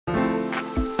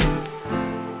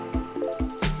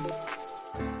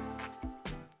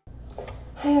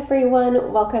Hi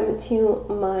everyone, welcome to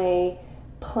my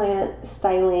plant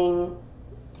styling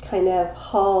kind of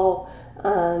haul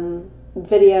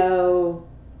video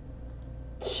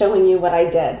showing you what I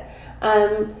did.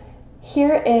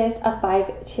 Here is a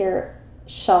 5-tier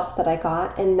shelf that I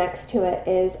got, and next to it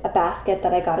is a basket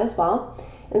that I got as well.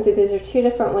 And so these are two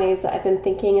different ways that I've been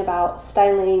thinking about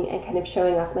styling and kind of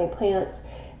showing off my plants.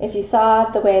 If you saw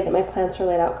the way that my plants are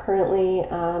laid out currently,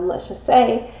 let's just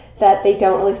say that they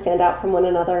don't really stand out from one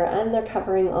another and they're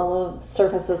covering all of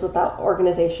surfaces without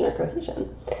organization or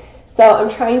cohesion. So I'm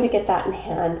trying to get that in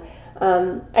hand.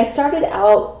 I started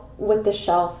out with the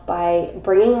shelf by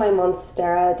bringing my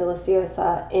Monstera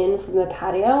deliciosa in from the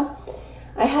patio.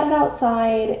 I had it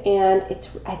outside and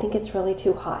I think it's really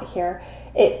too hot here.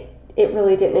 It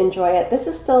really didn't enjoy it. This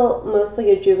is still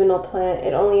mostly a juvenile plant.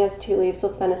 It only has 2 leaves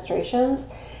with fenestrations,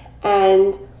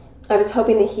 and I was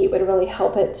hoping the heat would really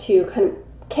help it to kind of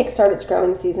kickstart its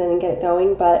growing season and get it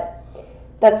going, but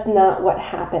that's not what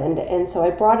happened. And so I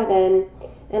brought it in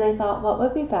and I thought, what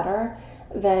would be better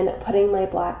than putting my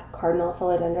black cardinal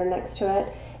philodendron next to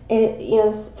it.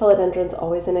 This philodendron's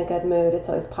always in a good mood. It's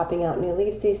always popping out new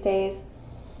leaves these days.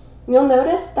 You'll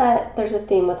notice that there's a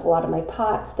theme with a lot of my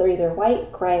pots. They're either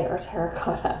white, gray, or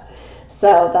terracotta.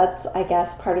 So that's, I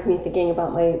guess, part of me thinking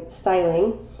about my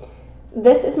styling.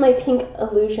 This is my pink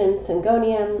illusion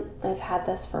syngonium. I've had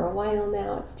this for a while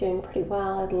now. It's doing pretty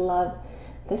well. I love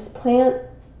this plant.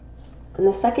 On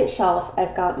the second shelf,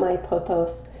 I've got my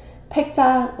pothos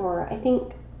picta, or I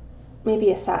think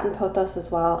maybe a satin pothos as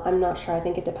well. I'm not sure. I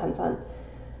think it depends on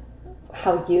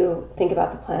how you think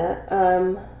about the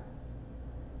plant.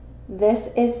 This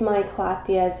is my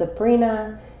Calathea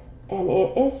zebrina, and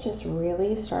it is just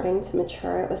really starting to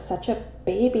mature. It was such a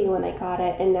baby when I got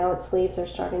it, and now its leaves are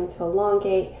starting to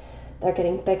elongate. They're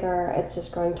getting bigger. It's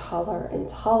just growing taller and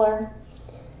taller,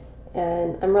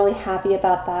 and I'm really happy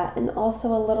about that, and also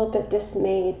a little bit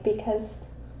dismayed because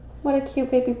what a cute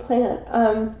baby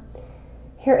plant.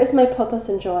 Here is my Pothos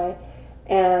Enjoy,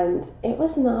 and it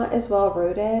was not as well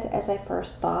rooted as I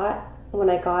first thought when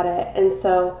I got it, and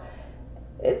so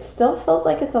it still feels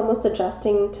like it's almost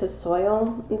adjusting to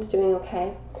soil. It's doing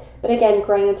okay. But again,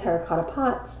 growing in terracotta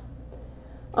pots.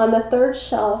 On the third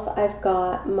shelf, I've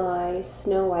got my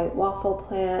Snow White waffle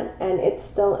plant, and it's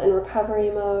still in recovery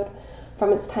mode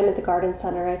from its time at the garden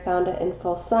center. I found it in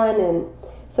full sun, and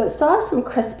so it still has some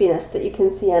crispiness that you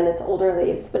can see on its older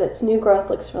leaves, but its new growth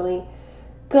looks really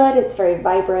good. It's very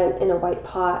vibrant in a white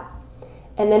pot.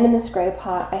 And then in this gray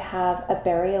pot, I have a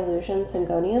berry illusion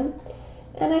syngonium.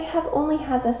 And I have only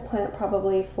had this plant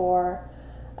probably for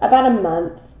about a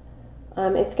month.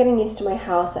 It's getting used to my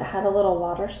house. It had a little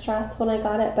water stress when I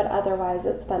got it, but otherwise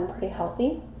it's been pretty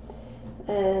healthy.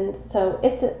 And so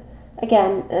it's,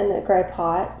 again, in a gray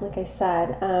pot, like I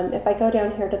said. If I go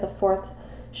down here to the fourth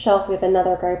shelf, we have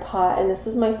another gray pot, and this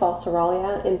is my false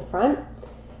aurelia in front,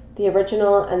 the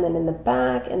original, and then in the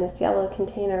back in this yellow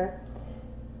container.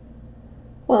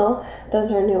 Well,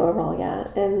 those are new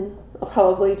aurelia, and I'll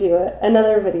probably do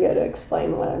another video to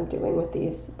explain what I'm doing with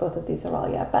both of these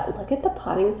aurelia. But look at the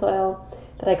potting soil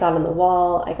that I got on the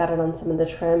wall. I got it on some of the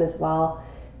trim as well.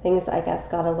 Things, I guess,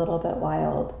 got a little bit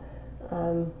wild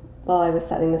while I was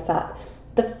setting this up.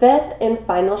 The fifth and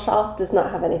final shelf does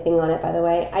not have anything on it, by the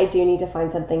way. I do need to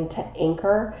find something to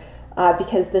anchor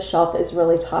because the shelf is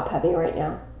really top heavy right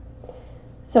now.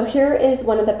 So here is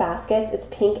one of the baskets. It's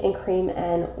pink and cream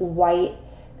and white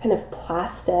kind of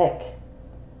plastic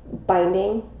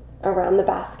binding around the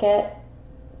basket.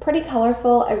 Pretty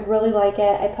colorful. I really like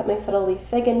it. I put my fiddle leaf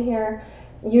fig in here.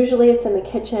 Usually it's in the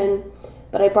kitchen,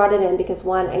 but I brought it in because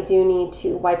 1, I do need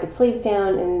to wipe its leaves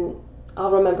down, and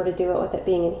I'll remember to do it with it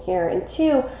being in here. And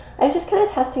 2, I was just kind of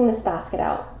testing this basket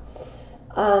out.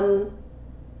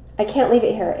 I can't leave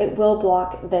it here. It will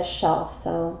block this shelf,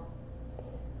 so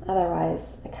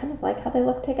otherwise I kind of like how they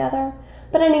look together.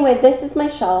 But anyway, this is my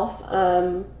shelf.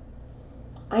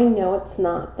 I know it's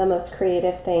not the most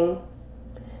creative thing,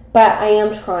 but I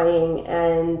am trying,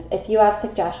 and if you have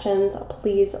suggestions,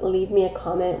 please leave me a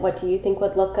comment. What do you think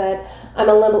would look good? I'm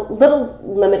a little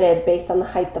limited based on the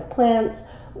height of plants,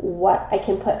 what I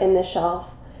can put in the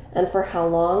shelf, and for how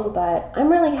long, but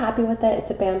I'm really happy with it.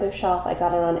 It's a bamboo shelf. I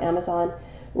got it on Amazon.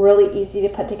 Really easy to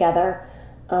put together,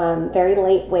 very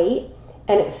lightweight,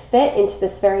 and it fit into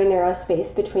this very narrow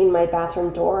space between my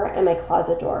bathroom door and my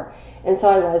closet door. And so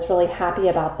I was really happy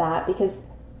about that because,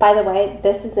 by the way,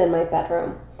 this is in my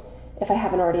bedroom, if I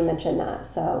haven't already mentioned that.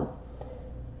 So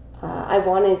I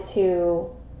wanted to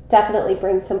definitely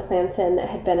bring some plants in that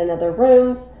had been in other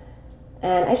rooms,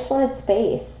 and I just wanted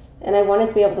space. And I wanted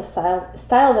to be able to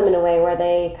style them in a way where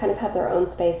they kind of have their own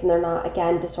space and they're not,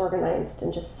 again, disorganized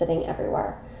and just sitting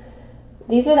everywhere.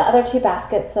 These are the other two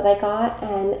baskets that I got,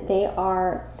 and they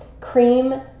are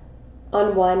cream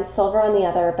on one, silver on the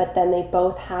other, but then they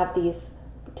both have these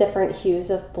different hues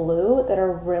of blue that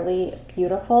are really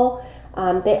beautiful.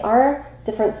 They are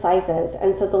different sizes,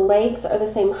 and so the legs are the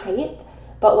same height,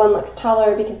 but one looks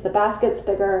taller because the basket's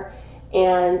bigger.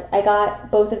 And I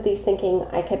got both of these thinking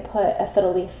I could put a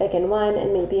fiddle-leaf fig in one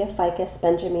and maybe a ficus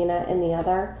benjamina in the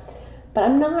other, but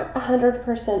I'm not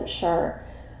 100% sure.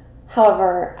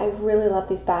 However, I really love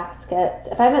these baskets.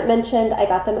 If I haven't mentioned, I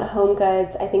got them at Home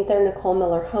Goods. I think they're Nicole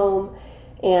Miller Home,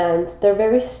 and they're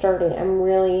very sturdy. I'm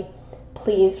really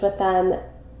pleased with them.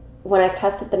 When I've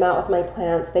tested them out with my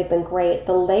plants, they've been great.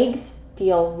 The legs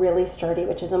feel really sturdy,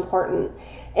 which is important.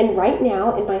 And right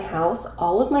now in my house,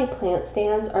 all of my plant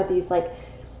stands are these like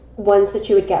ones that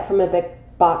you would get from a big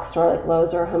box store like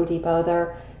Lowe's or Home Depot.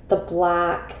 They're the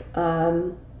black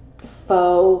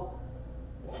faux,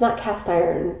 it's not cast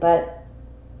iron, but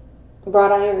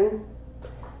wrought iron.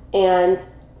 And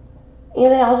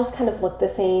they all just kind of look the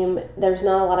same. There's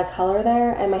not a lot of color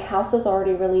there, and my house is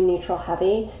already really neutral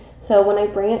heavy. So when I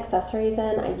bring accessories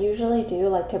in, I usually do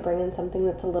like to bring in something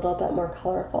that's a little bit more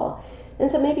colorful.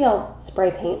 And so maybe I'll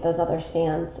spray paint those other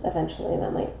stands eventually.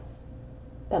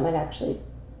 That might actually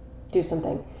do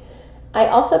something. I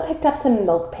also picked up some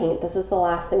milk paint. This is the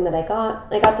last thing that I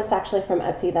got. I got this actually from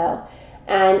Etsy though.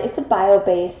 And it's a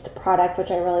bio-based product, which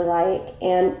I really like.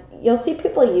 And you'll see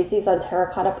people use these on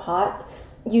terracotta pots,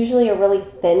 usually a really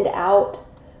thinned out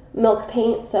milk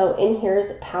paint. So in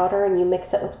here's powder and you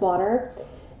mix it with water.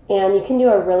 And you can do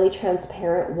a really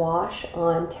transparent wash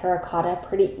on terracotta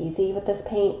pretty easy with this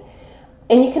paint.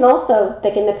 And you can also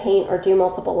thicken the paint or do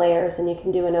multiple layers, and you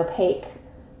can do an opaque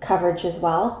coverage as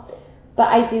well. But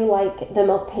I do like the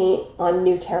milk paint on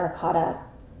new terracotta.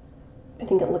 I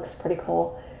think it looks pretty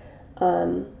cool.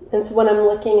 And so when I'm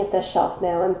looking at this shelf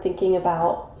now, I'm thinking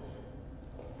about,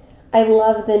 I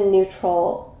love the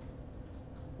neutral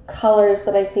colors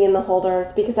that I see in the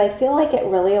holders because I feel like it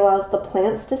really allows the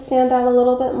plants to stand out a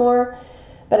little bit more.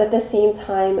 But at the same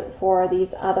time, for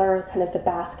these other kind of the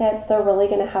baskets, they're really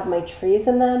going to have my trees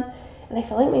in them. And I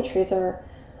feel like my trees are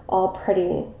all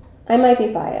pretty, I might be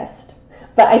biased,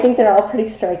 but I think they're all pretty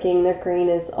striking. Their green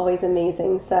is always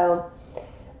amazing. So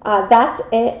that's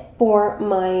it for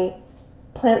my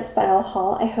plant style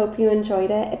haul. I hope you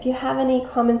enjoyed it. If you have any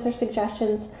comments or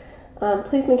suggestions,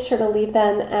 please make sure to leave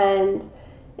them. And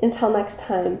until next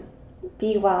time,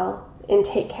 be well and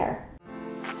take care.